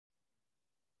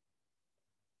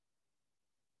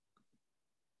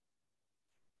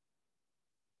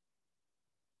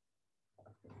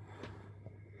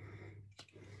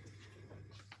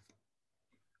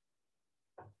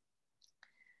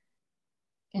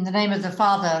In the name of the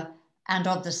Father, and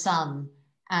of the Son,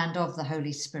 and of the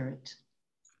Holy Spirit.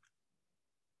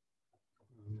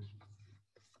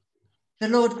 The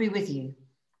Lord be with you.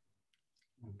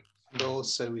 And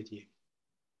also with you.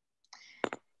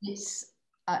 It's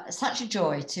such a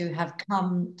joy to have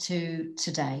come to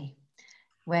today,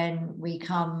 when we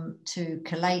come to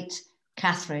collate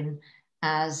Catherine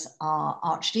as our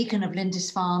Archdeacon of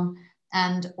Lindisfarne,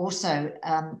 and also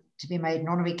to be made an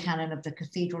honorary canon of the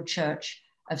Cathedral Church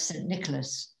of St.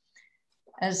 Nicholas.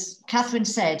 As Catherine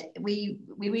said, we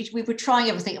were trying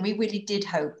everything, and we really did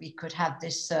hope we could have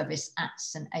this service at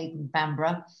St. Aidan,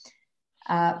 Bamburgh,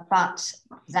 but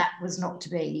that was not to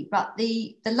be. But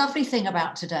the lovely thing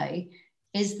about today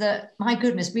is that, my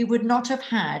goodness, we would not have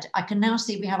had, I can now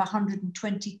see we have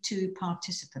 122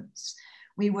 participants.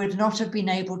 We would not have been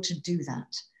able to do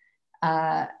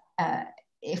that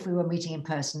if we were meeting in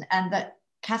person, and that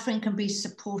Catherine can be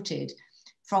supported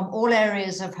from all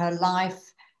areas of her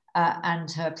life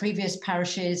and her previous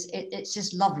parishes. It's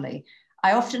just lovely.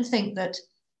 I often think that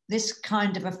this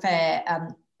kind of affair,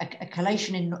 a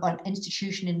collation in an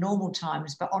institution in normal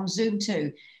times, but on Zoom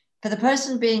too, for the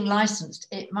person being licensed,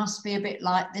 it must be a bit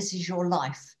like this is your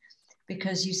life,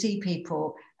 because you see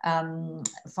people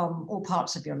from all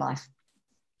parts of your life.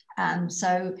 And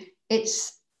so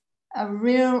it's a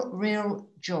real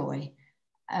joy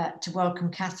to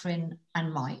welcome Catherine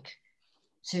and Mike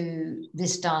to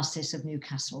this Diocese of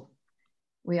Newcastle.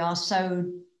 We are so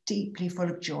deeply full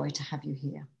of joy to have you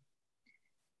here.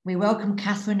 We welcome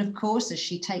Catherine, of course, as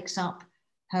she takes up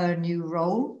her new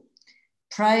role,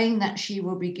 praying that she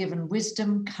will be given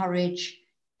wisdom, courage,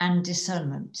 and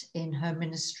discernment in her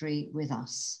ministry with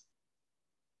us.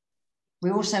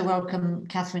 We also welcome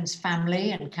Catherine's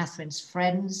family and Catherine's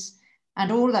friends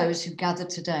and all those who gather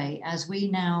today as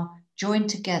we now join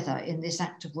together in this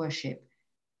act of worship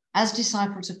as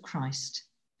disciples of Christ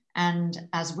and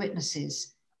as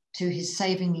witnesses to his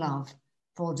saving love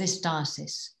for this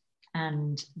diocese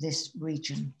and this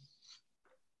region.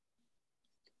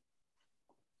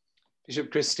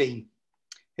 Bishop Christine,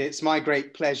 it's my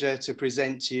great pleasure to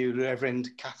present to you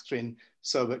Reverend Catherine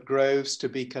Sourbut Groves to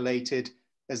be collated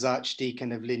as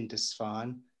Archdeacon of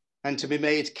Lindisfarne and to be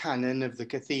made canon of the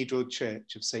Cathedral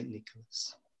Church of St.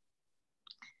 Nicholas.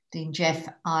 Dean Jeff,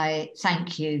 I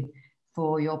thank you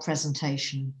for your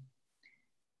presentation.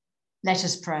 Let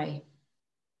us pray.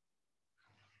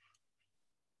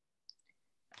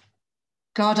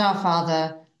 God our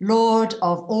Father, Lord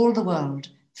of all the world,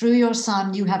 through your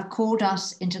Son, you have called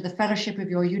us into the fellowship of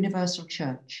your universal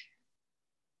church.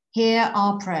 Hear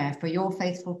our prayer for your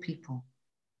faithful people,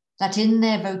 that in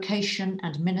their vocation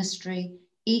and ministry,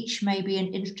 each may be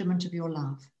an instrument of your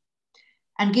love.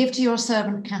 And give to your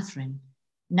servant Catherine,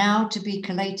 now to be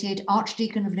collated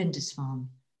Archdeacon of Lindisfarne,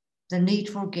 the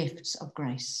needful gifts of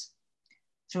grace.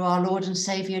 Through our Lord and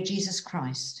Saviour, Jesus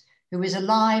Christ, who is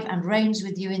alive and reigns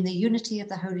with you in the unity of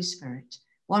the Holy Spirit,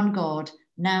 one God,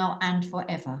 now and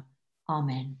forever.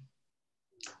 Amen.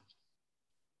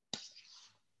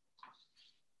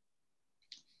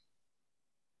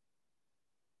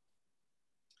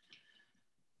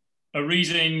 A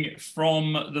reading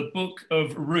from the book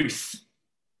of Ruth.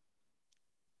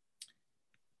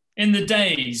 In the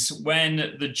days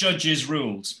when the judges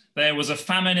ruled, there was a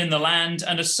famine in the land,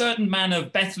 and a certain man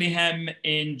of Bethlehem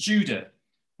in Judah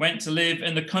went to live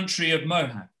in the country of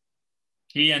Moab,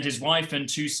 he and his wife and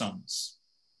 2 sons.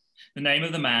 The name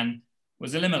of the man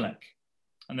was Elimelech,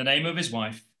 and the name of his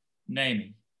wife,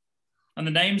 Naomi. And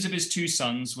the names of his 2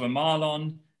 sons were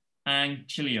Mahlon and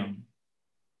Chilion.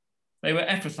 They were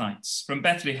Ephrathites from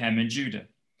Bethlehem in Judah.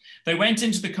 They went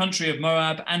into the country of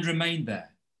Moab and remained there.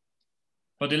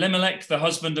 But Elimelech, the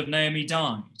husband of Naomi,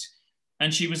 died,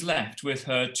 and she was left with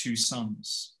her 2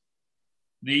 sons.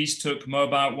 These took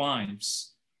Moabite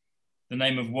wives. The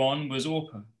name of one was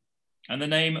Orpah, and the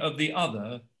name of the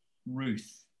other,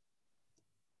 Ruth.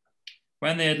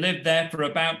 When they had lived there for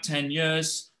about 10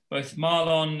 years, both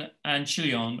Mahlon and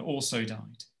Chilion also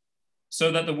died,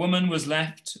 so that the woman was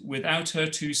left without her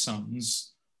 2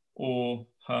 sons or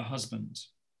her husband.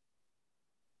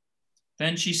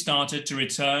 Then she started to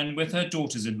return with her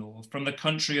daughters-in-law from the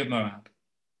country of Moab,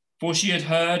 for she had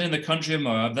heard in the country of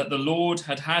Moab that the Lord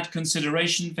had had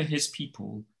consideration for his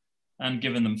people and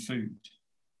given them food.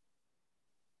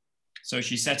 So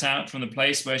she set out from the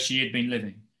place where she had been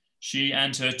living, she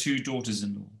and her 2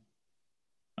 daughters-in-law,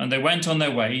 and they went on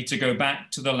their way to go back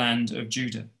to the land of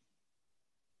Judah.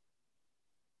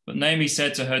 But Naomi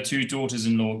said to her 2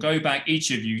 daughters-in-law, "Go back, each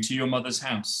of you, to your mother's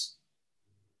house.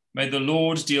 May the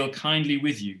Lord deal kindly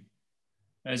with you,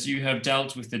 as you have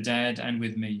dealt with the dead and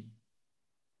with me.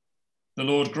 The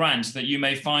Lord grant that you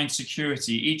may find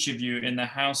security, each of you, in the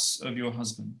house of your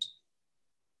husband."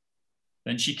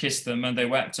 Then she kissed them, and they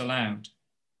wept aloud.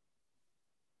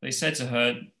 They said to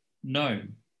her, "No,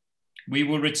 we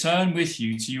will return with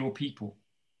you to your people."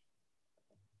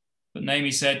 But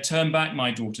Naomi said, "Turn back,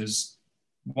 my daughters.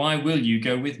 Why will you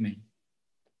go with me?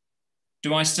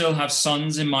 Do I still have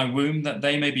sons in my womb that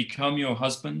they may become your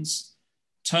husbands?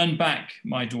 Turn back,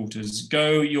 my daughters,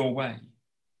 go your way,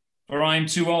 for I am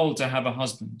too old to have a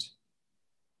husband.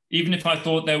 Even if I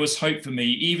thought there was hope for me,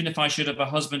 even if I should have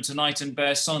a husband tonight and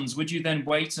bear sons, would you then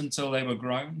wait until they were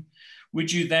grown?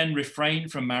 Would you then refrain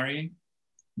from marrying?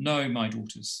 No, my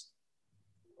daughters.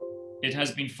 It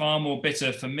has been far more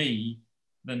bitter for me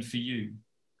than for you,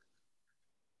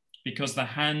 because the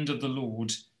hand of the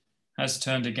Lord has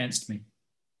turned against me."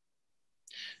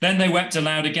 Then they wept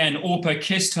aloud again. Orpah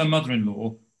kissed her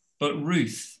mother-in-law, but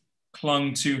Ruth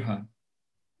clung to her.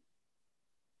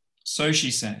 So she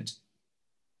said,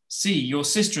 "See, your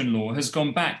sister-in-law has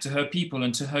gone back to her people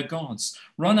and to her gods.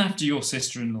 Run after your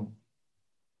sister-in-law."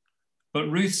 But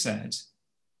Ruth said,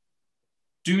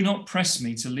 "Do not press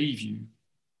me to leave you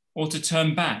or to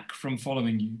turn back from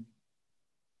following you.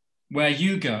 Where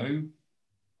you go,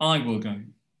 I will go.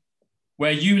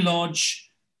 Where you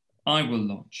lodge, I will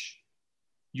lodge.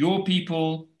 Your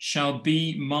people shall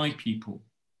be my people,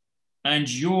 and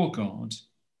your God,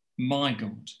 my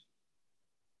God.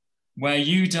 Where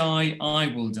you die, I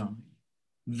will die.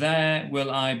 There will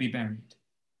I be buried.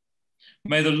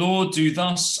 May the Lord do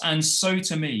thus and so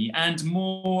to me, and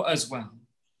more as well,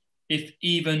 if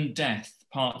even death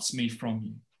parts me from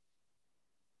you."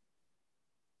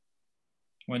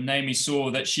 When Naomi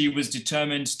saw that she was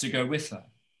determined to go with her,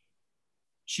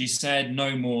 she said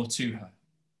no more to her.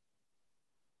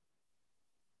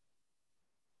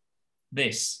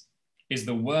 This is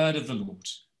the word of the Lord.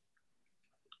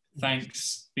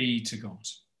 Thanks be to God.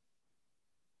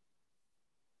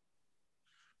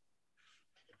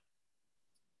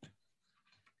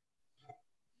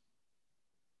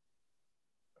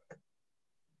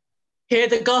 Hear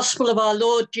the gospel of our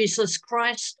Lord Jesus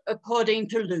Christ according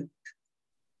to Luke.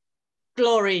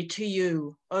 Glory to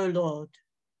you, O Lord.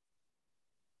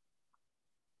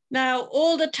 Now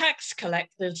all the tax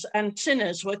collectors and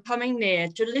sinners were coming near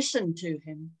to listen to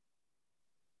him.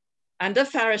 And the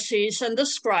Pharisees and the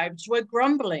scribes were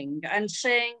grumbling and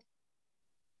saying,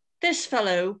 "This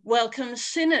fellow welcomes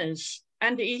sinners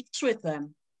and eats with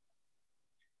them."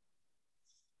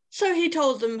 So he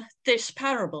told them this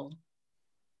parable.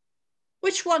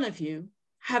 "Which one of you,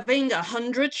 having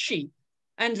 100 sheep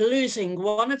and losing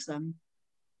one of them,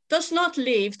 does not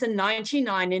leave the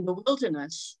 99 in the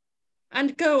wilderness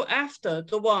and go after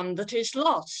the one that is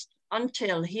lost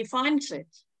until he finds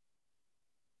it?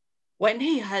 When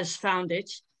he has found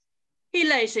it, he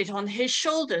lays it on his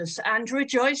shoulders and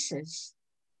rejoices.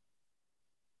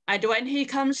 And when he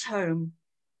comes home,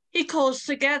 he calls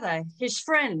together his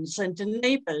friends and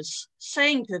neighbors,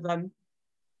 saying to them,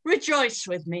 'Rejoice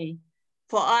with me,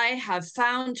 for I have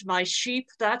found my sheep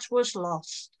that was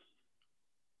lost.'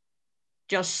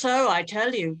 Just so, I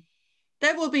tell you,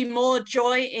 there will be more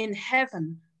joy in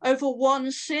heaven over one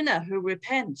sinner who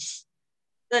repents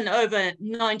than over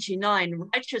 99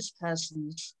 righteous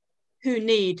persons who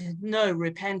need no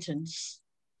repentance."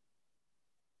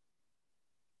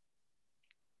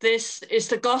 This is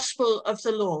the gospel of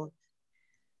the Lord.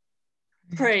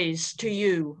 Praise to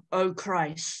you, O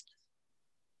Christ.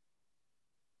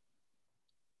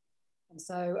 And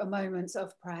so a moment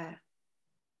of prayer.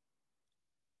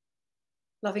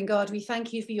 Loving God, we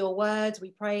thank you for your word.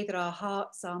 We pray that our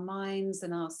hearts, our minds,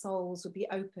 and our souls will be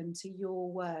open to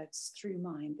your words through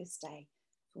mine this day,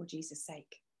 for Jesus'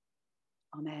 sake.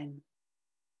 Amen.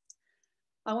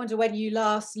 I wonder when you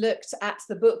last looked at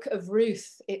the book of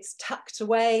Ruth. It's tucked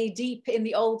away deep in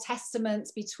the Old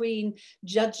Testament between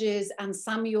Judges and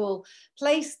Samuel,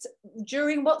 placed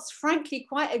during what's frankly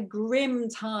quite a grim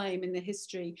time in the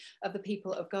history of the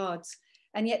people of God.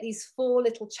 And yet these 4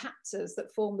 little chapters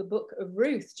that form the book of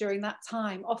Ruth during that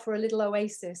time offer a little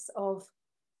oasis of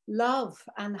love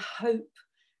and hope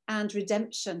and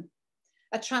redemption.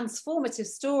 A transformative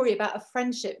story about a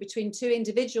friendship between 2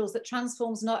 individuals that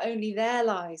transforms not only their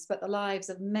lives, but the lives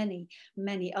of many,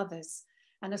 many others.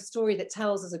 And a story that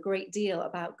tells us a great deal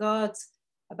about God,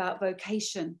 about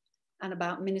vocation, and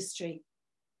about ministry.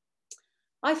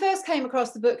 I first came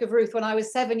across the book of Ruth when I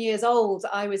was 7 years old.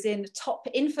 I was in Top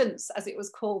Infants, as it was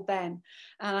called then.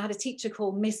 And I had a teacher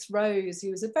called Miss Rose,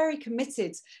 who was a very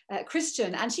committed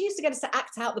Christian. And she used to get us to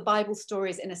act out the Bible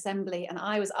stories in assembly. And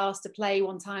I was asked to play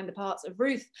one time the parts of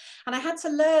Ruth. And I had to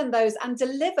learn those and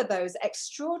deliver those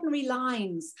extraordinary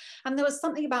lines. And there was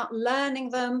something about learning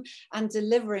them and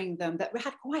delivering them that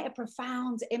had quite a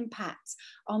profound impact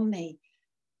on me.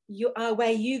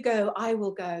 Where you go, I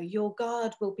will go. Your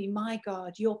God will be my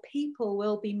God. Your people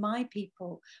will be my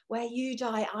people. Where you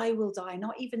die, I will die.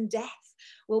 Not even death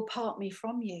will part me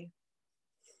from you.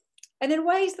 And in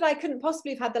ways that I couldn't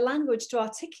possibly have had the language to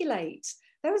articulate,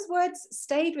 those words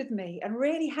stayed with me and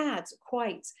really had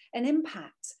quite an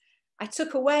impact. I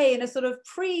took away, in a sort of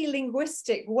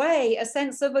pre-linguistic way, a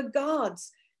sense of a God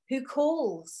who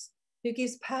calls, who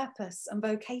gives purpose and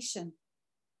vocation,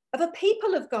 of a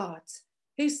people of God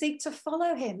who seek to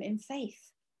follow him in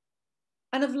faith,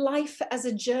 and of life as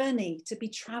a journey to be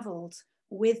travelled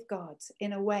with God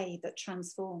in a way that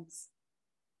transforms.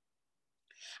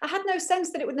 I had no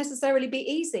sense that it would necessarily be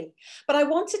easy, but I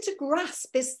wanted to grasp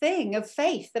this thing of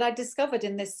faith that I discovered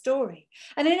in this story.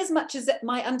 And in as much as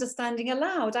my understanding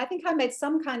allowed, I think I made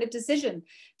some kind of decision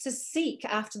to seek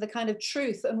after the kind of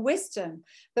truth and wisdom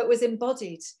that was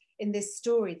embodied in this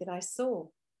story that I saw.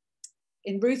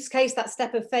 In Ruth's case, that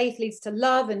step of faith leads to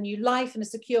love and new life and a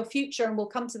secure future, and we'll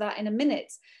come to that in a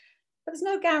minute. But there's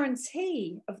no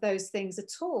guarantee of those things at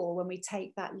all when we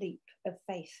take that leap of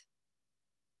faith.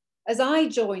 As I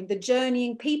joined the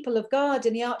journeying people of God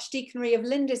in the Archdeaconry of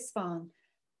Lindisfarne,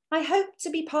 I hope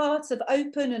to be part of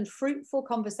open and fruitful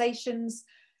conversations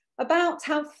about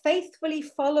how faithfully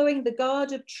following the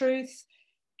God of truth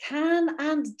can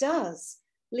and does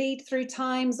lead through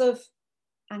times of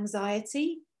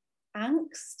anxiety,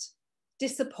 angst,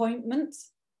 disappointment,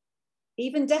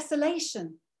 even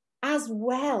desolation, as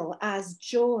well as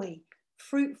joy,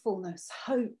 fruitfulness,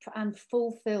 hope, and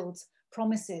fulfilled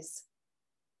promises.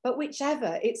 But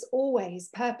whichever, it's always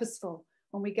purposeful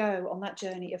when we go on that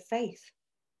journey of faith.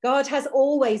 God has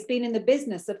always been in the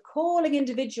business of calling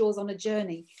individuals on a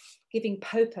journey, giving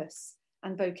purpose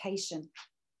and vocation.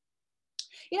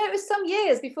 You know, it was some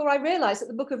years before I realized that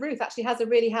the book of Ruth actually has a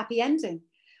really happy ending.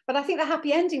 But I think the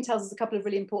happy ending tells us a couple of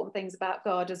really important things about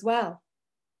God as well.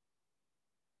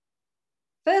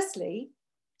 Firstly,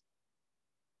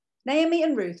 Naomi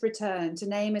and Ruth return to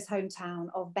Naomi's hometown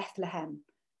of Bethlehem.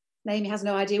 Naomi has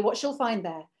no idea what she'll find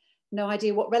there, no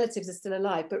idea what relatives are still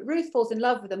alive, but Ruth falls in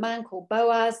love with a man called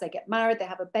Boaz. They get married, they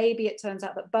have a baby. It turns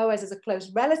out that Boaz is a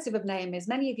close relative of Naomi's.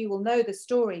 Many of you will know the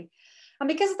story. And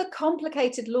because of the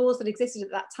complicated laws that existed at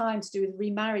that time to do with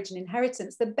remarriage and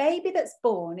inheritance, the baby that's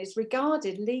born is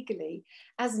regarded legally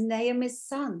as Naomi's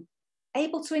son,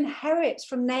 able to inherit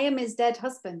from Naomi's dead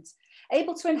husband,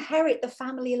 able to inherit the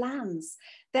family lands,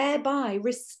 thereby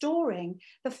restoring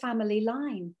the family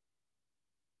line.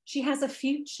 She has a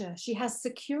future, she has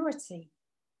security.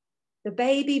 The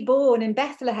baby born in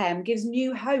Bethlehem gives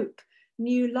new hope,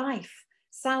 new life,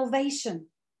 salvation.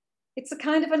 It's a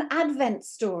kind of an Advent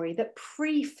story that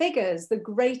prefigures the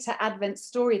greater Advent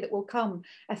story that will come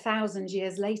 1,000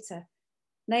 years later.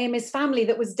 Naomi's family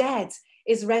that was dead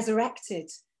is resurrected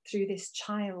through this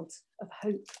child of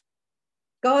hope.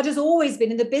 God has always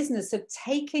been in the business of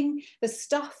taking the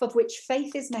stuff of which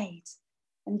faith is made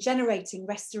and generating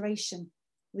restoration,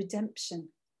 redemption,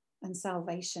 and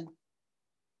salvation.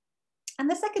 And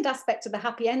the second aspect of the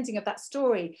happy ending of that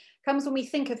story comes when we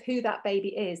think of who that baby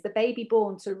is. The baby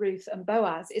born to Ruth and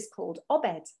Boaz is called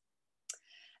Obed.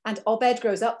 And Obed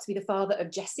grows up to be the father of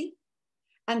Jesse.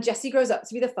 And Jesse grows up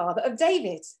to be the father of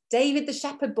David. David the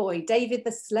shepherd boy, David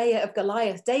the slayer of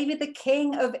Goliath, David the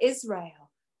king of Israel.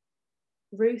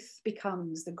 Ruth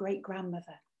becomes the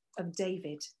great-grandmother of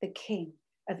David, the king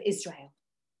of Israel.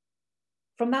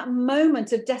 From that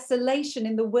moment of desolation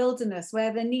in the wilderness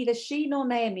where neither she nor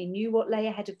Naomi knew what lay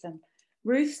ahead of them,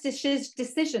 Ruth's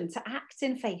decision to act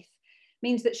in faith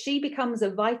means that she becomes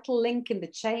a vital link in the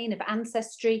chain of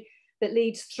ancestry that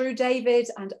leads through David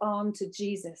and on to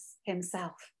Jesus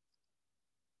himself.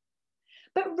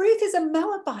 But Ruth is a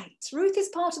Moabite. Ruth is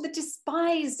part of the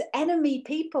despised enemy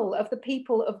people of the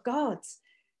people of God.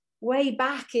 Way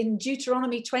back in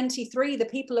Deuteronomy 23, the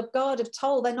people of God have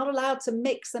told they're not allowed to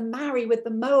mix and marry with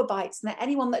the Moabites, and that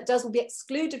anyone that does will be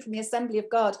excluded from the assembly of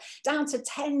God, down to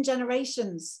 10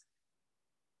 generations.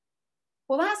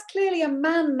 Well, that's clearly a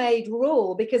man-made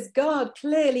rule, because God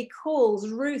clearly calls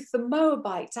Ruth the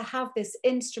Moabite to have this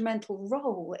instrumental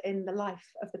role in the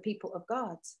life of the people of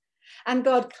God. And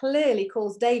God clearly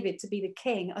calls David to be the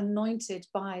king anointed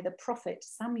by the prophet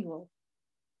Samuel.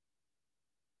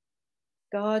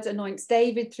 God anoints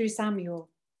David through Samuel.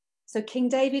 So King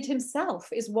David himself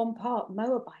is one part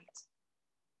Moabite.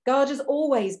 God has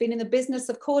always been in the business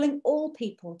of calling all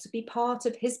people to be part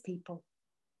of his people.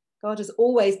 God has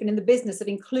always been in the business of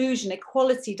inclusion,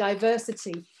 equality,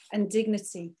 diversity, and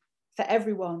dignity for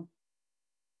everyone.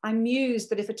 I'm mused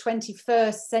that if a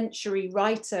 21st century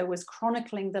writer was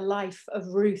chronicling the life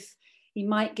of Ruth, he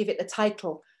might give it the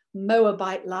title,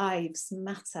 Moabite Lives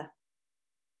Matter.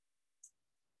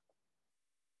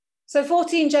 So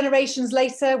 14 generations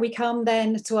later, we come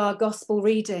then to our gospel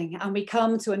reading, and we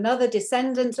come to another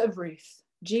descendant of Ruth,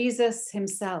 Jesus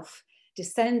himself,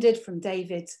 descended from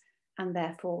David and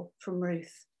therefore from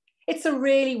Ruth. It's a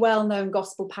really well-known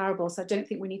gospel parable, so I don't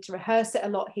think we need to rehearse it a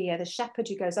lot here. The shepherd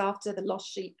who goes after the lost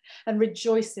sheep and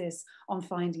rejoices on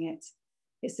finding it.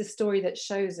 It's the story that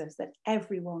shows us that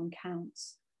everyone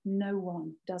counts. No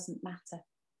one doesn't matter.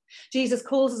 Jesus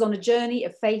calls us on a journey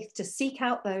of faith to seek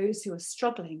out those who are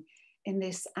struggling in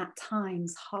this at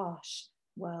times harsh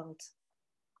world.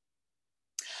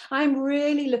 I'm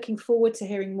really looking forward to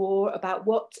hearing more about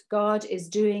what God is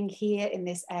doing here in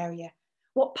this area,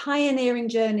 what pioneering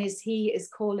journeys he is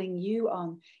calling you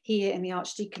on here in the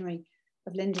Archdeaconry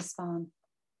of Lindisfarne.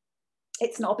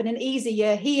 It's not been an easy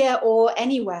year here or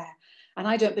anywhere, and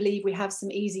I don't believe we have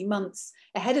some easy months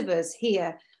ahead of us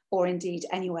here or indeed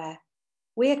anywhere.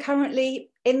 We are currently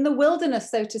in the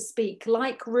wilderness, so to speak,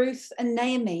 like Ruth and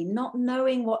Naomi, not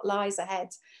knowing what lies ahead,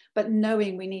 but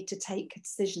knowing we need to take a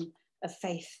decision of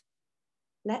faith.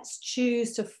 Let's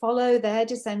choose to follow their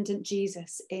descendant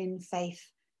Jesus in faith.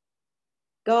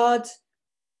 God,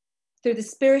 through the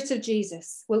Spirit of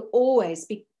Jesus, will always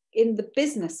be in the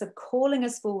business of calling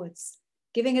us forwards,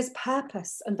 giving us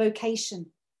purpose and vocation,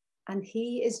 and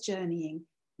he is journeying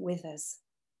with us.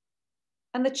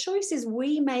 And the choices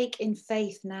we make in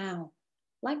faith now,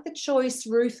 like the choice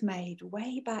Ruth made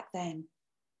way back then,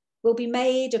 will be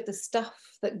made of the stuff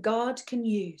that God can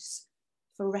use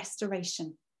for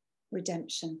restoration,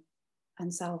 redemption,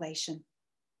 and salvation.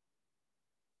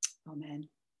 Amen.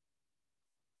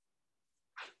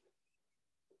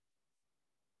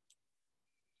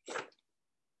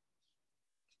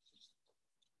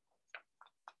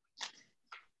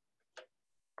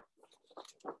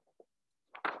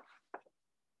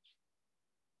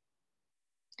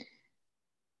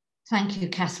 Thank you,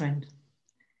 Catherine.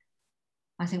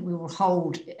 I think we will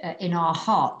hold in our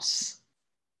hearts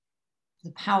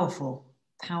the powerful,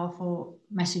 powerful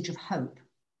message of hope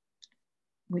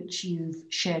which you've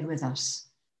shared with us.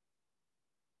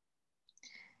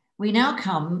 We now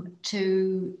come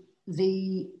to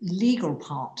the legal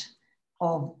part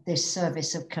of this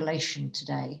service of collation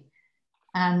today.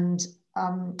 And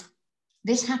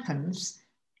this happens.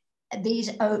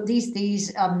 These words,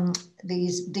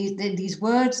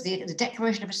 the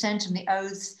declaration of assent and the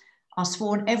oaths are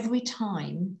sworn every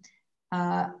time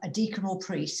a deacon or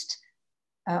priest,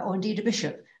 or indeed a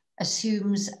bishop,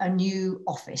 assumes a new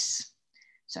office.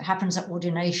 So it happens at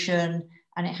ordination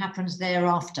and it happens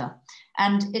thereafter.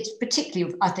 And it's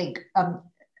particularly, I think,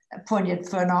 poignant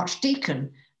for an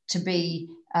archdeacon to be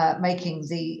making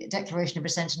the declaration of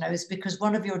assent and oaths, because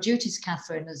one of your duties,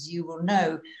 Catherine, as you will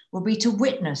know, will be to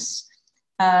witness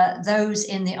those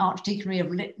in the Archdeaconry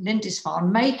of Lindisfarne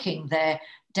making their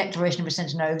declaration of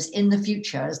assent and oaths in the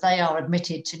future as they are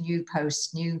admitted to new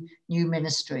posts, new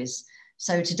ministries.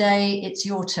 So today it's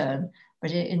your turn,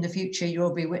 but in the future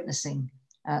you'll be witnessing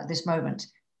this moment.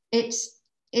 It's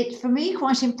for me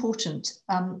quite important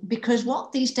because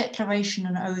what these declaration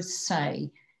and oaths say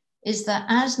is that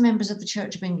as members of the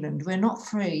Church of England, we're not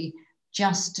free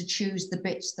just to choose the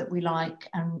bits that we like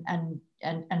and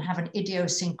have an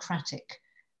idiosyncratic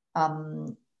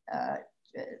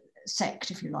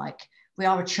sect, if you like. We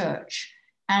are a church.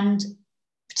 And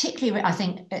particularly, I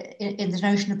think, in the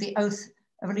notion of the oath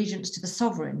of allegiance to the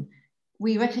sovereign,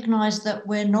 we recognise that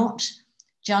we're not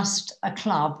just a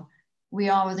club, we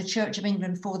are the Church of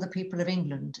England for the people of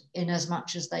England, in as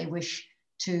much as they wish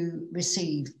to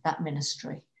receive that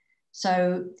ministry.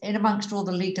 So in amongst all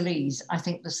the legalese, I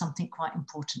think there's something quite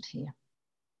important here.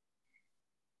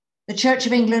 The Church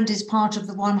of England is part of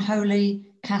the one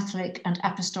holy, Catholic and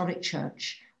Apostolic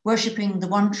Church, worshipping the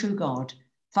one true God,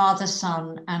 Father,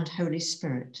 Son and Holy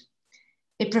Spirit.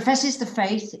 It professes the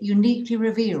faith uniquely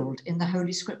revealed in the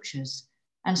Holy Scriptures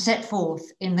and set forth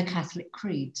in the Catholic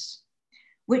creeds,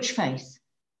 which faith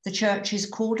the Church is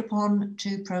called upon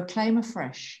to proclaim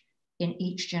afresh in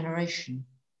each generation.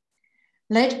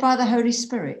 Led by the Holy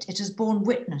Spirit, it has borne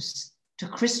witness to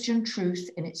Christian truth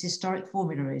in its historic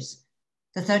formularies,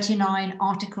 the 39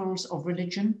 Articles of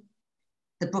Religion,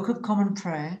 the Book of Common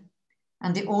Prayer,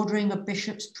 and the ordering of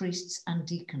bishops, priests, and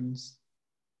deacons.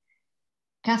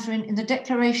 Catherine, in the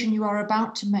declaration you are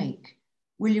about to make,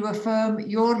 will you affirm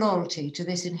your loyalty to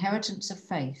this inheritance of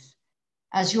faith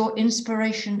as your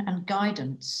inspiration and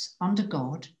guidance under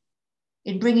God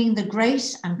in bringing the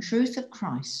grace and truth of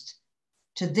Christ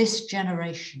to this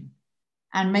generation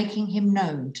and making him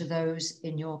known to those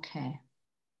in your care?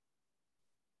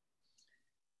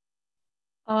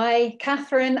 I,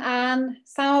 Catherine Anne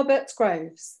Sourbut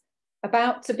Groves,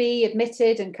 about to be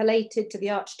admitted and collated to the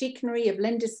Archdeaconry of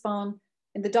Lindisfarne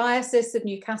in the Diocese of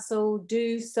Newcastle,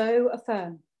 do so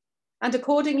affirm, and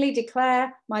accordingly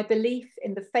declare my belief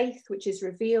in the faith which is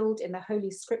revealed in the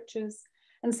Holy Scriptures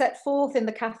and set forth in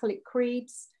the Catholic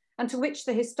creeds, and to which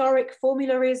the historic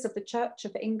formularies of the Church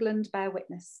of England bear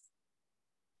witness.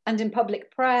 And in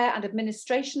public prayer and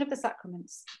administration of the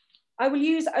sacraments, I will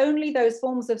use only those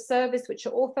forms of service which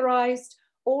are authorised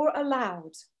or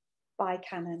allowed by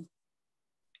canon.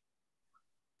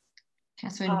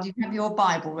 Catherine, do you have your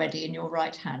Bible ready in your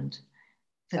right hand?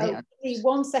 For the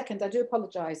 1 second, I do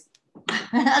apologise.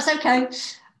 That's okay.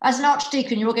 As an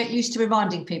archdeacon, you will get used to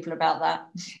reminding people about that.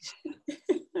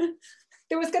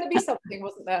 There was going to be something,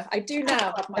 wasn't there? I do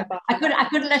now have my Bible. I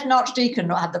couldn't let an archdeacon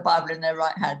not have the Bible in their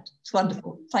right hand. It's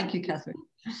wonderful. Thank you, Catherine.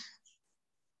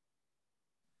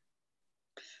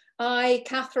 I,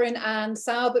 Catherine Anne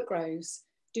Sourbut Groves,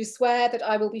 do swear that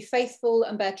I will be faithful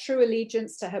and bear true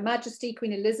allegiance to Her Majesty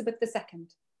Queen Elizabeth II,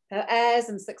 her heirs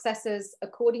and successors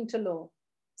according to law.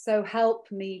 So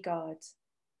help me God.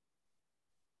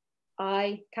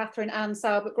 I, Catherine Anne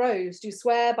Sourbut Groves, do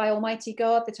swear by Almighty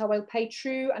God that I will pay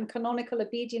true and canonical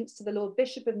obedience to the Lord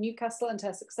Bishop of Newcastle and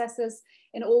her successors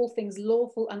in all things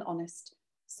lawful and honest.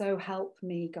 So help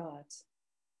me God.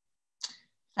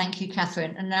 Thank you,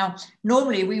 Catherine. And now,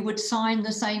 normally we would sign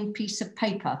the same piece of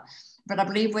paper, but I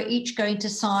believe we're each going to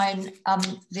sign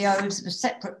the oaths of a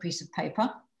separate piece of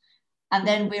paper, and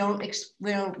then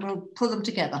we'll pull them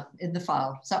together in the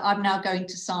file. So I'm now going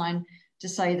to sign to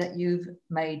say that you've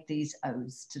made these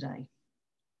oaths today.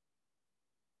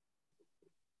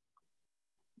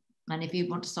 And if you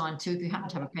want to sign too, if you happen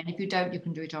to have a pen, if you don't, you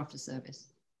can do it after service.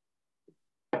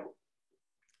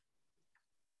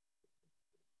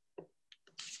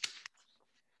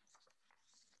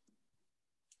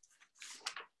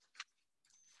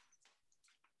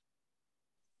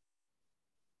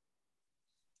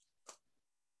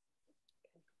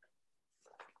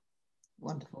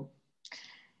 Wonderful.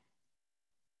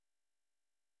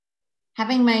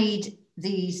 Having made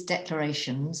these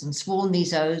declarations and sworn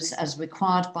these oaths as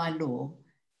required by law,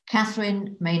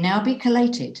 Catherine may now be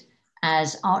collated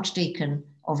as Archdeacon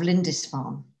of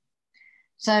Lindisfarne.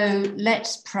 So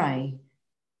let's pray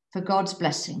for God's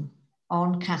blessing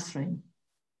on Catherine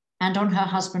and on her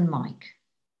husband Mike,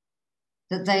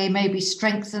 that they may be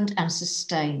strengthened and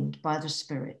sustained by the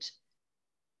Spirit,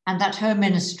 and that her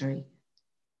ministry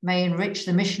may enrich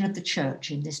the mission of the Church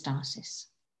in this diocese.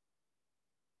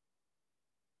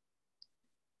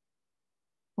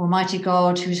 Almighty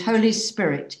God, whose Holy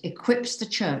Spirit equips the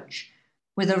Church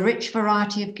with a rich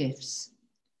variety of gifts,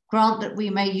 grant that we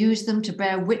may use them to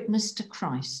bear witness to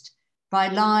Christ by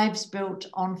lives built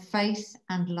on faith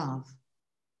and love.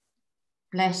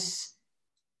 Bless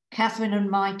Catherine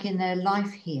and Mike in their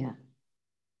life here,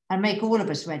 and make all of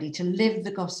us ready to live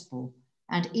the gospel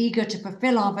and eager to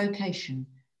fulfill our vocation,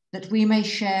 that we may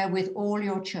share with all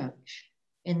your Church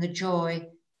in the joy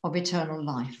of eternal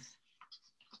life.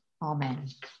 Amen.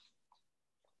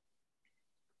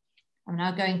 I'm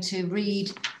now going to read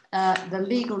the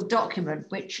legal document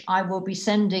which I will be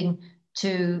sending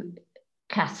to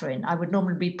Catherine. I would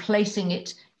normally be placing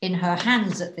it in her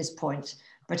hands at this point,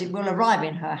 but it will arrive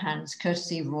in her hands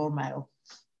courtesy of Royal Mail.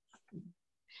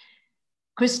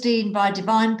 Christine, by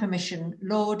divine permission,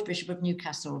 Lord Bishop of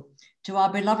Newcastle, to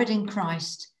our beloved in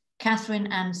Christ,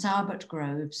 Catherine Anne Sourbut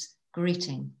Groves,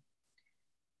 greeting.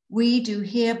 We do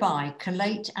hereby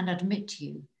collate and admit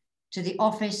you to the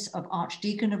office of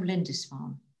Archdeacon of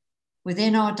Lindisfarne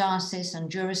within our diocese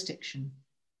and jurisdiction,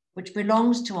 which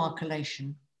belongs to our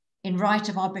collation in right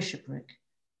of our bishopric,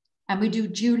 and we do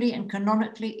duly and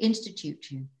canonically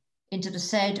institute you into the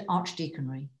said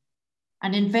archdeaconry,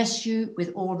 and invest you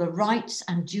with all the rights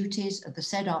and duties of the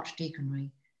said archdeaconry,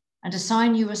 and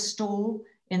assign you a stall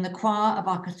in the choir of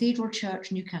our Cathedral Church,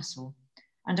 Newcastle,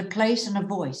 and a place and a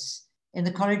voice in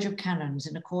the College of Canons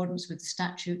in accordance with the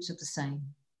statutes of the same,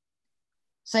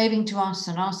 saving to us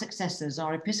and our successors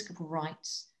our episcopal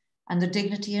rights and the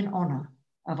dignity and honour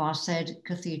of our said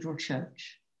Cathedral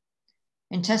Church.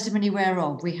 In testimony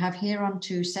whereof we have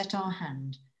hereunto set our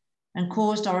hand and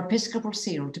caused our episcopal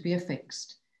seal to be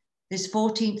affixed this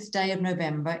 14th day of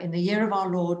November in the year of our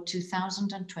Lord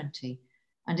 2020,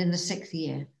 and in the 6th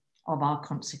year of our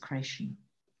consecration.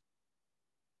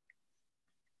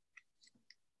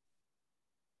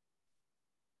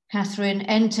 Catherine,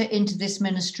 enter into this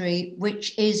ministry,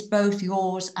 which is both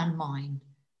yours and mine.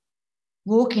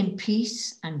 Walk in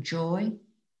peace and joy.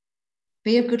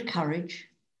 Be of good courage.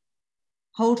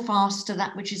 Hold fast to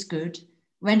that which is good.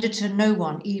 Render to no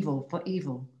one evil for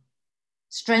evil.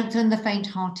 Strengthen the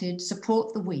faint-hearted.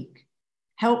 Support the weak.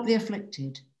 Help the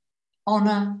afflicted.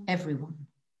 Honor everyone.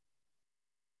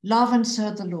 Love and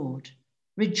serve the Lord,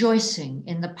 rejoicing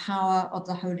in the power of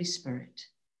the Holy Spirit.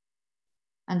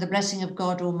 And the blessing of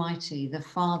God Almighty, the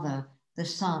Father, the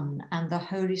Son, and the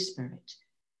Holy Spirit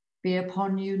be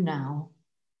upon you now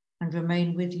and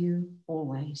remain with you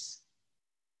always.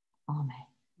 Amen.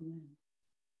 Amen.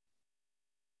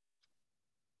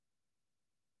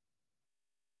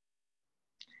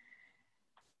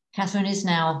 Catherine is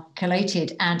now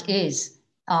collated and is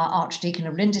our Archdeacon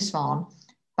of Lindisfarne,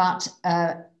 but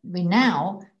we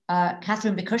now,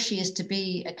 Catherine, because she is to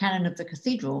be a canon of the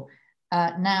cathedral,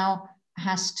 now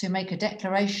has to make a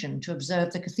declaration to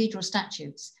observe the cathedral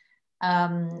statutes.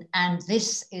 And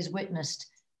this is witnessed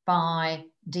by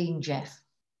Dean Jeff.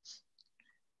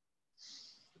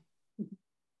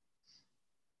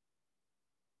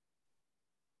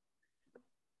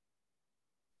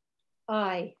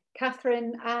 I,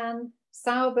 Catherine Ann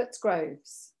Sourbut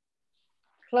Groves,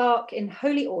 clerk in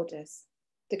holy orders,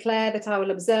 declare that I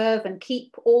will observe and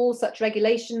keep all such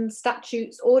regulations,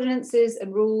 statutes, ordinances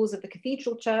and rules of the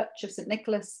Cathedral Church of St.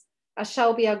 Nicholas as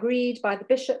shall be agreed by the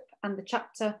bishop and the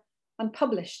chapter and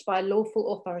published by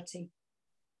lawful authority,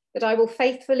 that I will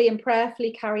faithfully and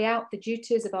prayerfully carry out the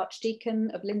duties of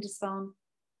Archdeacon of Lindisfarne,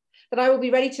 that I will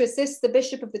be ready to assist the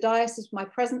Bishop of the Diocese with my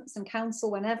presence and counsel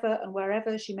whenever and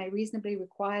wherever she may reasonably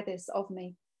require this of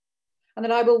me, and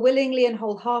that I will willingly and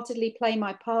wholeheartedly play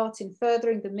my part in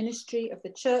furthering the ministry of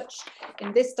the Church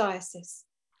in this diocese.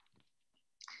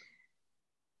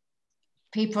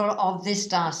 People of this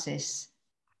diocese,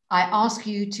 I ask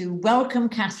you to welcome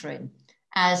Catherine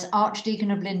as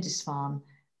Archdeacon of Lindisfarne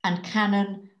and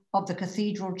Canon of the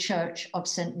Cathedral Church of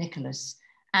St. Nicholas.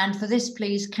 And for this,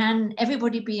 please, can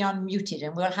everybody be unmuted,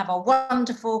 and we'll have a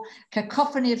wonderful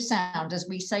cacophony of sound as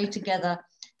we say together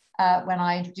when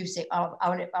I introduce it.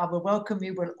 I will welcome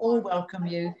you, we'll all welcome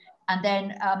you, and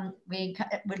then we'll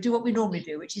do what we normally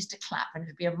do, which is to clap, and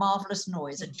it'll be a marvellous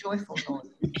noise, a joyful noise.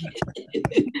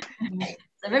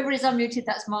 So everybody's unmuted,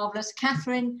 that's marvellous.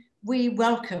 Catherine, we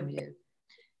welcome you.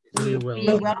 We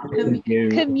welcome you.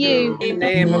 Welcome you. In the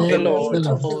name of the Lord.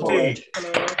 Woohoo!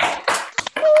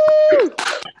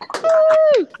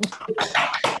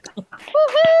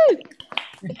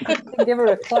 Give her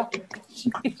a clap.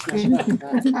 I know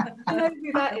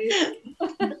who that is.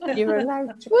 You're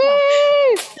allowed to.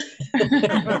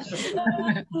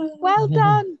 Woo! Well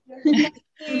done.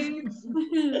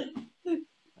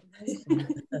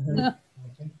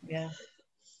 Yeah.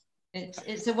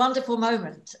 It's a wonderful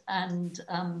moment, and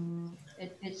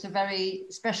it's a very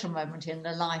special moment in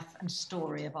the life and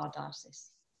story of our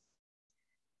diocese.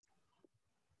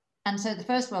 And so the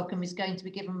first welcome is going to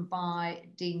be given by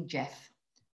Dean Jeff,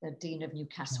 the Dean of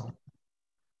Newcastle.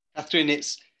 Catherine,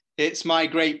 it's my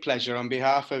great pleasure on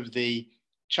behalf of the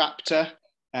chapter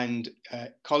and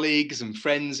colleagues and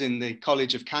friends in the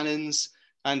College of Canons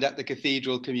and at the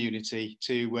Cathedral community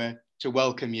to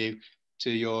welcome you to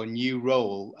your new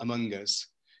role among us.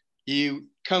 You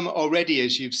come already,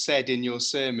 as you've said in your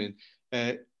sermon,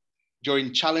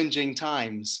 during challenging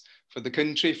times for the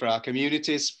country, for our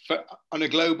communities, on a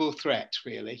global threat,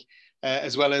 really,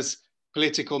 as well as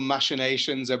political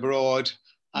machinations abroad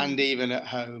and even at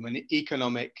home, and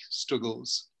economic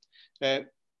struggles.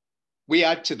 We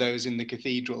add to those in the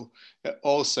cathedral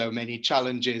also many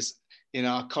challenges in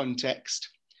our context.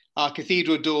 Our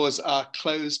cathedral doors are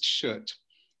closed shut,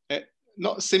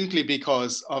 not simply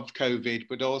because of COVID,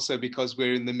 but also because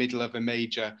we're in the middle of a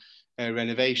major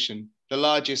renovation, the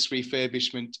largest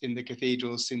refurbishment in the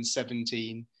cathedral since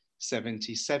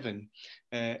 1777.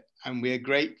 And we're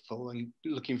grateful and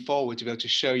looking forward to be able to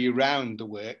show you around the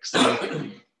works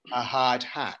with a hard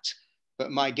hat. But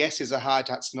my guess is a hard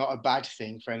hat's not a bad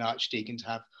thing for an archdeacon to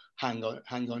have hang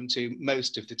on to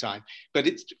most of the time, but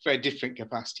it's for a different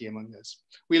capacity among us.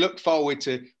 We look forward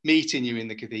to meeting you in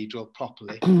the cathedral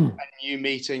properly and you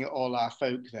meeting all our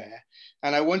folk there.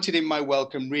 And I wanted in my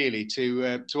welcome really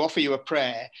to offer you a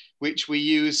prayer, which we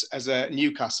use as a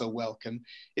Newcastle welcome.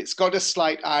 It's got a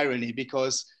slight irony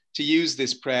because to use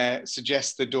this prayer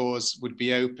suggests the doors would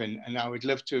be open, and I would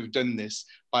love to have done this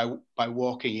by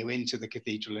walking you into the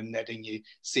cathedral and letting you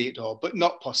see it all, but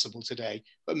not possible today.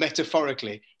 But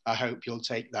metaphorically, I hope you'll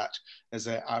take that as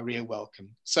our real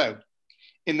welcome. So,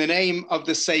 in the name of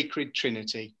the Sacred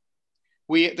Trinity,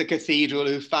 we at the cathedral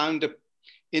who found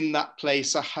in that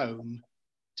place a home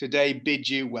today bid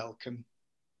you welcome.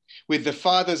 With the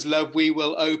Father's love, we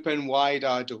will open wide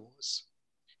our doors.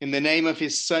 In the name of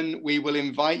his Son, we will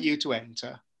invite you to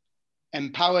enter.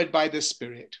 Empowered by the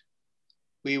Spirit,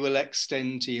 we will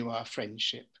extend to you our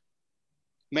friendship.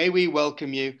 May we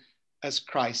welcome you as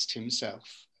Christ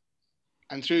himself.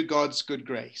 And through God's good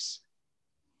grace,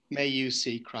 may you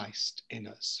see Christ in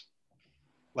us.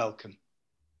 Welcome.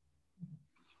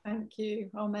 Thank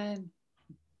you. Amen.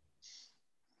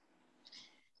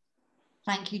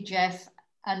 Thank you, Jeff.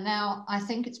 And now I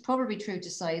think it's probably true to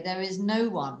say there is no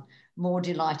one more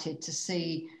delighted to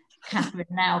see Catherine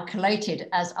now collated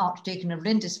as Archdeacon of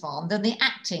Lindisfarne than the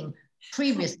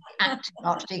previous acting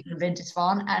Archdeacon of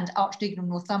Lindisfarne and Archdeacon of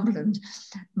Northumberland,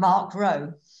 Mark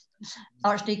Rowe.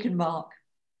 Archdeacon Mark.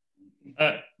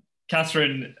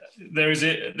 Catherine,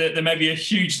 there may be a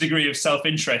huge degree of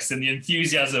self-interest in the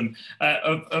enthusiasm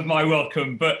of my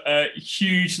welcome, but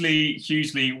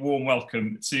hugely warm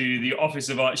welcome to the office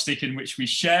of Archdeacon, which we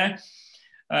share.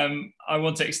 I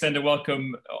want to extend a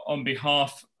welcome on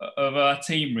behalf of our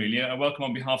team, really, a welcome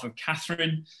on behalf of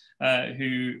Catherine,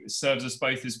 who serves us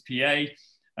both as PA,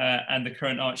 and the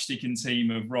current Archdeacon team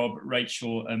of Rob,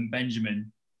 Rachel and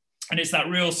Benjamin. And it's that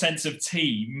real sense of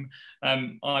team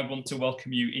I want to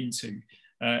welcome you into,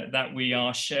 that we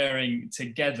are sharing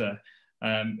together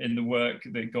in the work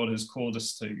that God has called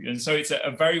us to. And so it's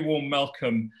a very warm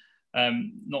welcome,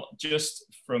 not just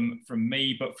from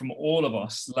me, but from all of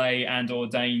us, lay and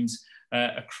ordained,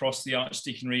 across the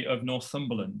Archdeaconry of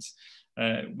Northumberland.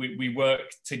 We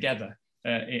work together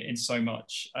in so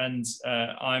much. And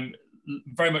I'm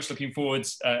very much looking forward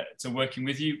to working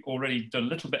with you. Already done a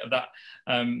little bit of that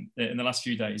in the last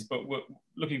few days, but we're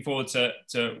looking forward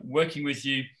to working with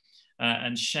you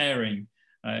and sharing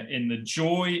in the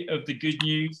joy of the good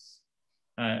news,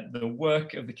 the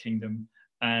work of the kingdom,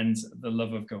 and the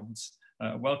love of God.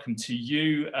 Welcome to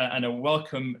you, and a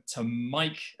welcome to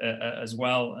Mike as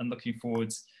well, and looking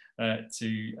forward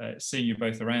to seeing you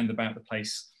both around about the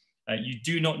place. You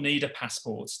do not need a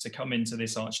passport to come into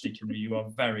this Archdeaconry. You are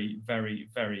very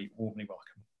warmly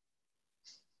welcome.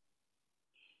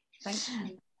 Thank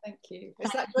you. Thank you.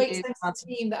 It's that great sense of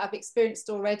team that I've experienced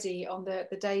already on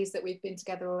the days that we've been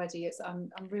together already.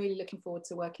 I'm really looking forward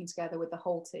to working together with the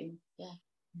whole team. Yeah.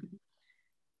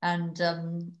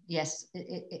 And yes,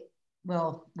 the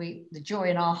joy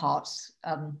in our hearts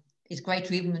is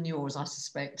greater even than yours, I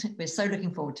suspect. We're so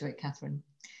looking forward to it, Catherine.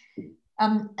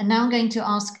 And now I'm going to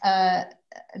ask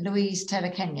Louise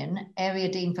Taylor-Kenyon, Area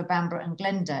Dean for Bamburgh and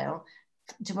Glendale,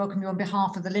 to welcome you on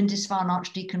behalf of the Lindisfarne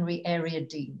Archdeaconry Area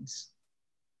Deans.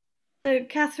 So,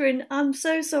 Catherine, I'm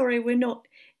so sorry we're not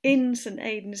in St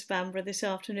Aidan's, Bamburgh this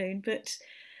afternoon, but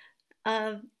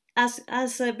as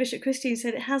Bishop Christine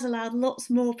said, it has allowed lots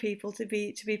more people to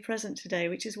be present today,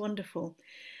 which is wonderful.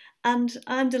 And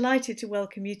I'm delighted to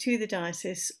welcome you to the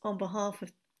diocese on behalf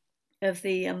of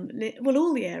the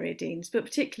all the area deans, but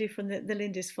particularly from the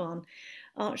Lindisfarne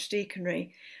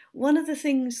Archdeaconry. One of the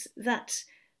things that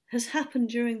has happened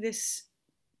during this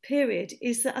period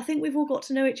is that I think we've all got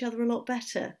to know each other a lot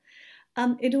better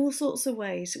in all sorts of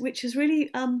ways, which has really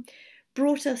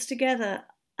brought us together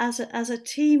as a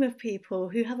team of people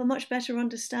who have a much better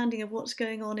understanding of what's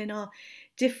going on in our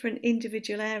different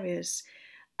individual areas.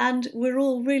 And we're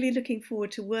all really looking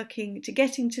forward to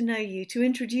getting to know you, to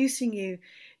introducing you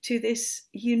to this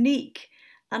unique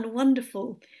and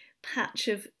wonderful patch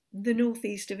of the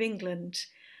northeast of England,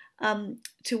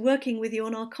 to working with you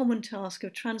on our common task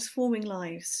of transforming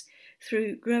lives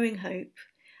through growing hope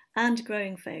and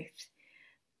growing faith,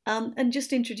 and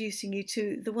just introducing you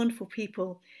to the wonderful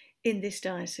people in this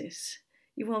diocese.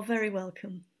 You are very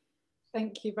welcome.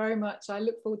 Thank you very much. I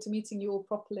look forward to meeting you all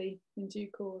properly in due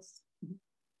course.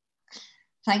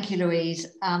 Thank you, Louise.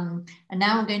 And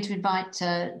now I'm going to invite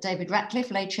David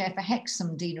Ratcliffe, Lay Chair for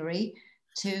Hexham Deanery,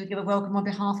 to give a welcome on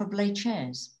behalf of Lay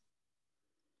Chairs.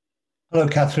 Hello,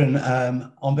 Catherine.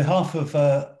 On behalf of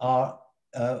our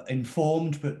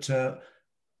informed but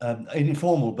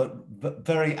informal but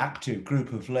very active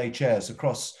group of lay chairs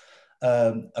across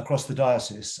the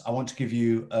diocese, I want to give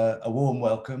you a warm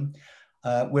welcome.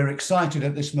 We're excited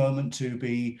at this moment to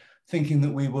be thinking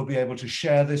that we will be able to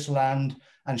share this land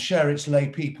and share its lay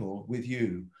people with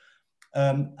you.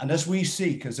 And as we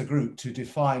seek as a group to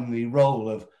define the role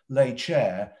of lay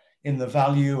chair in the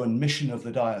value and mission of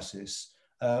the diocese,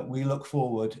 we look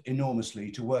forward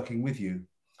enormously to working with you.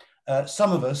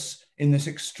 Some of us in this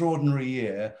extraordinary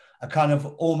year are kind of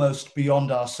almost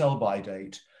beyond our sell-by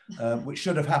date, which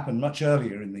should have happened much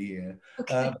earlier in the year.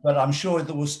 Okay. But I'm sure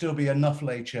there will still be enough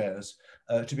lay chairs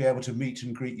to be able to meet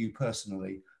and greet you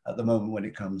personally at the moment when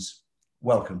it comes.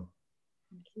 Welcome.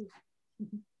 Thank you.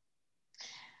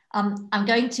 I'm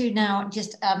going to now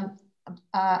just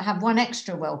have one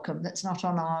extra welcome that's not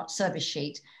on our service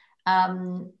sheet.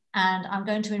 And I'm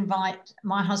going to invite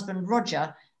my husband,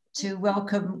 Roger, to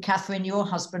welcome Catherine, your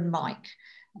husband, Mike.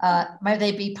 May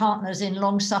they be partners in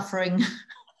long-suffering,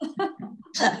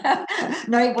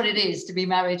 knowing what it is to be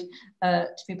married to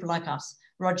people like us.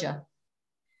 Roger.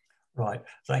 Right,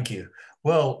 thank you.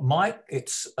 Well, Mike,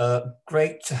 it's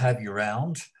great to have you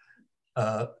around.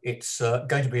 It's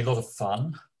going to be a lot of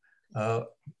fun.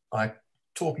 I'm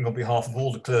talking on behalf of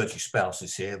all the clergy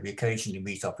spouses here. We occasionally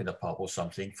meet up in a pub or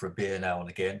something for a beer now and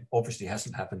again. Obviously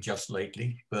hasn't happened just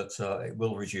lately, but it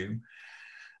will resume.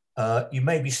 You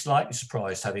may be slightly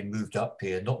surprised, having moved up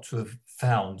here, not to have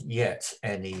found yet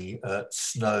any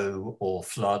snow or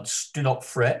floods. Do not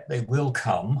fret, they will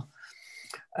come.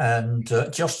 And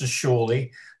just as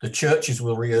surely, the churches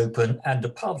will reopen and the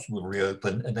pubs will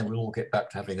reopen, and then we'll all get back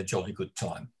to having a jolly good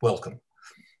time. Welcome.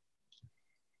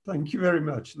 Thank you very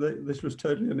much. This was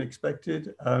totally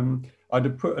unexpected. I'd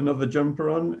have put another jumper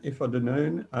on if I'd have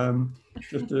known,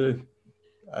 just to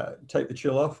take the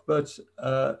chill off. But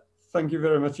thank you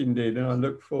very much indeed, and I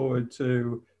look forward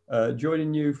to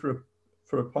joining you for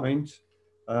a pint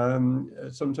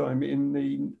sometime in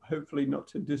the hopefully not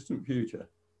too distant future.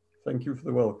 Thank you for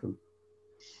the welcome.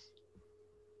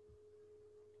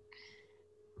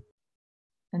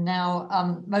 And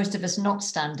now, most of us not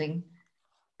standing,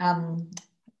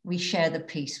 we share the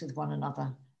peace with one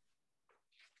another.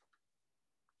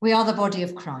 We are the body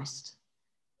of Christ.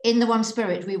 In the one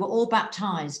Spirit, we were all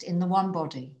baptized in the one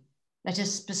body. Let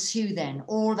us pursue then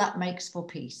all that makes for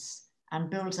peace and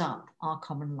builds up our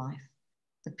common life.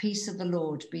 The peace of the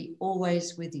Lord be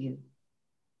always with you.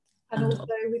 And also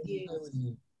with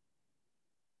you.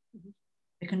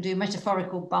 We can do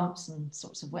metaphorical bumps and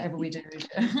sorts of whatever we do.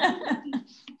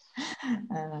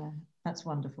 That's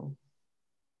wonderful.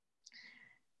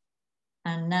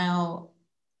 And now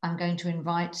I'm going to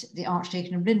invite the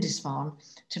Archdeacon of Lindisfarne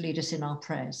to lead us in our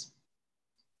prayers.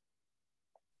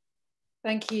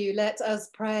 Thank you. Let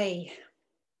us pray.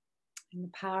 In the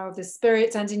power of the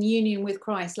Spirit and in union with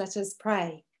Christ, let us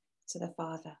pray to the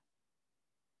Father.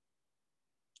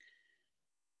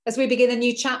 As we begin a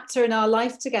new chapter in our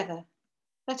life together,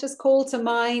 let us call to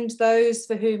mind those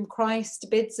for whom Christ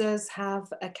bids us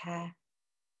have a care.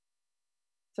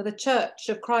 For the Church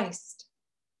of Christ,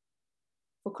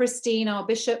 for Christine, our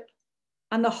Bishop,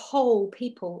 and the whole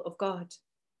people of God.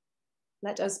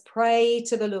 Let us pray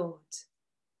to the Lord.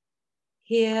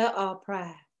 Hear our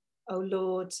prayer, O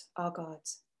Lord our God.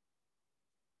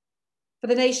 For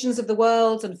the nations of the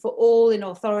world and for all in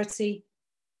authority,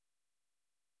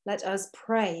 let us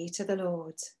pray to the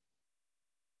Lord.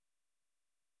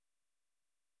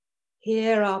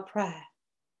 Hear our prayer,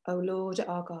 O Lord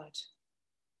our God.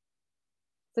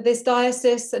 For this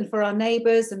diocese and for our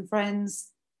neighbours and friends,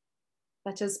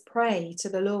 let us pray to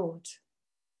the Lord.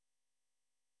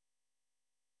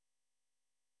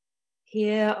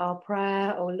 Hear our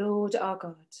prayer, O Lord our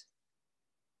God.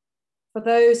 For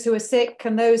those who are sick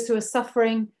and those who are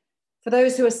suffering, for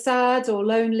those who are sad or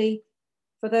lonely,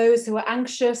 for those who are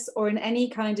anxious or in any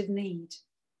kind of need,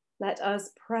 let us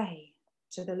pray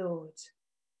to the Lord.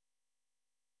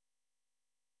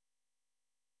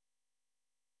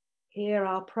 Hear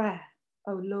our prayer,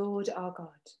 O Lord our God.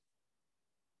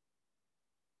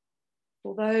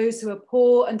 For those who are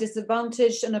poor and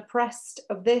disadvantaged and oppressed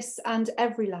of this and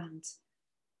every land,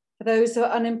 for those who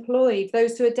are unemployed,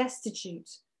 those who are destitute,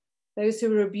 those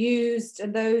who are abused,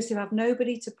 and those who have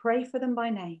nobody to pray for them by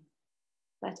name,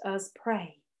 let us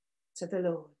pray to the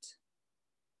Lord.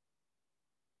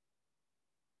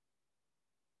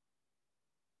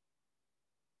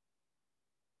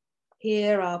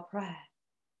 Hear our prayer,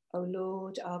 O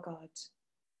Lord our God.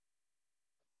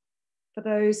 For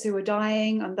those who are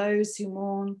dying and those who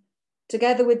mourn,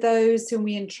 together with those whom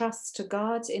we entrust to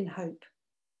God in hope,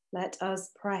 let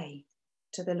us pray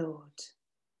to the Lord.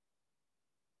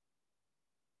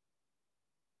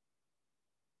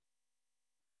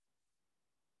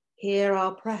 Hear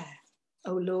our prayer,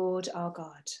 O Lord our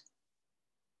God.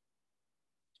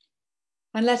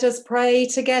 And let us pray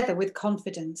together with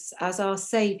confidence as our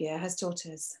Saviour has taught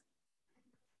us.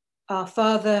 Our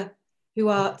Father, who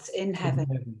art in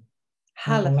heaven,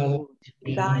 hallowed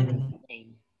be thy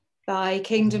name. Thy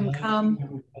kingdom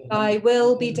come, thy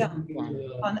will be done,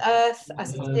 on earth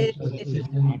as it is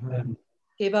in heaven.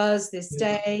 Give us this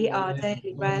day our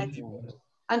daily bread,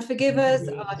 and forgive us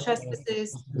our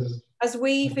trespasses, as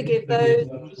we forgive those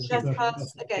who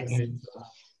trespass against us.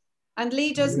 And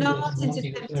lead us not into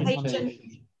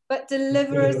temptation, but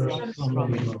deliver us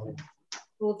from evil.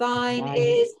 For thine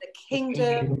is the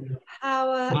kingdom,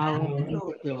 power, and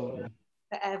glory,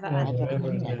 forever and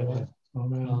ever.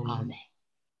 Amen. Amen.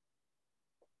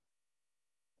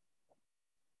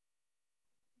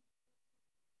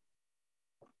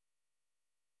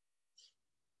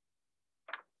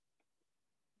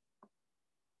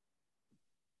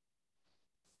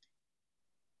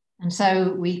 And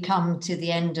so we come to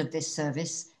the end of this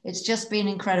service. It's just been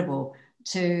incredible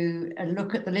to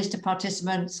look at the list of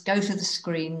participants, go to the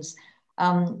screens.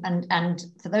 And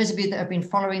for those of you that have been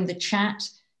following the chat,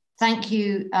 thank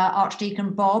you,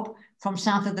 Archdeacon Bob from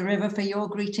south of the river, for your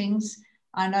greetings.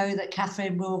 I know that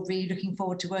Catherine will be looking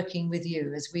forward to working with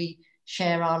you as we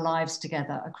share our lives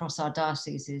together across our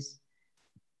dioceses.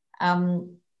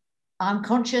 I'm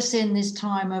conscious in this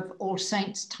time of All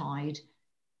Saints' Tide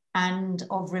and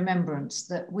of remembrance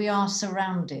that we are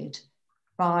surrounded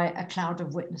by a cloud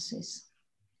of witnesses.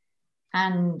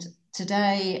 And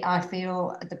today I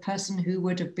feel the person who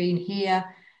would have been here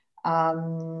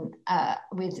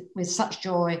with such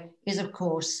joy is, of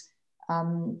course,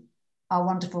 our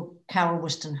wonderful Carol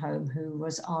Wostenholme, who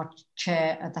was our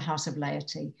chair at the House of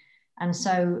Laity. And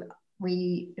so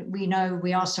we know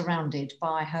we are surrounded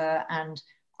by her and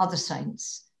other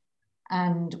saints.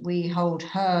 And we hold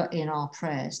her in our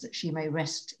prayers that she may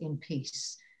rest in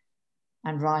peace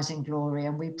and rise in glory.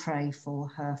 And we pray for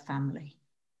her family.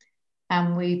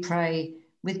 And we pray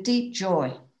with deep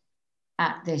joy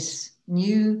at this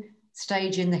new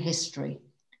stage in the history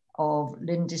of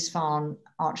Lindisfarne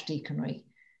Archdeaconry.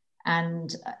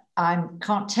 And I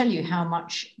can't tell you how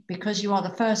much, because you are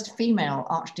the first female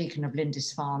Archdeacon of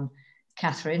Lindisfarne,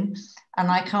 Catherine, and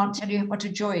I can't tell you what a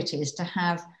joy it is to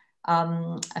have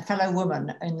a fellow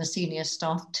woman in the senior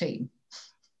staff team.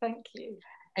 Thank you.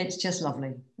 It's just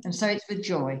lovely. And so it's with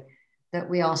joy that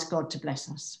we ask God to bless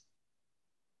us.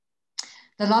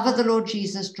 The love of the Lord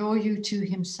Jesus draw you to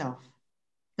himself.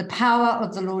 The power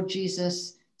of the Lord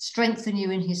Jesus strengthen you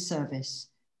in his service.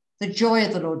 The joy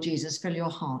of the Lord Jesus fill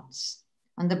your hearts.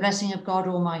 And the blessing of God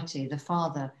Almighty, the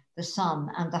Father, the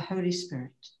Son, and the Holy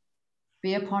Spirit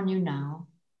be upon you now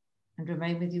and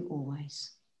remain with you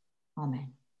always.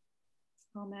 Amen.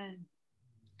 Amen.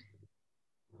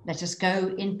 Let us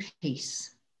go in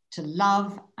peace to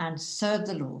love and serve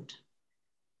the Lord.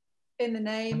 In the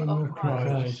name of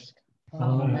Christ.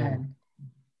 Amen.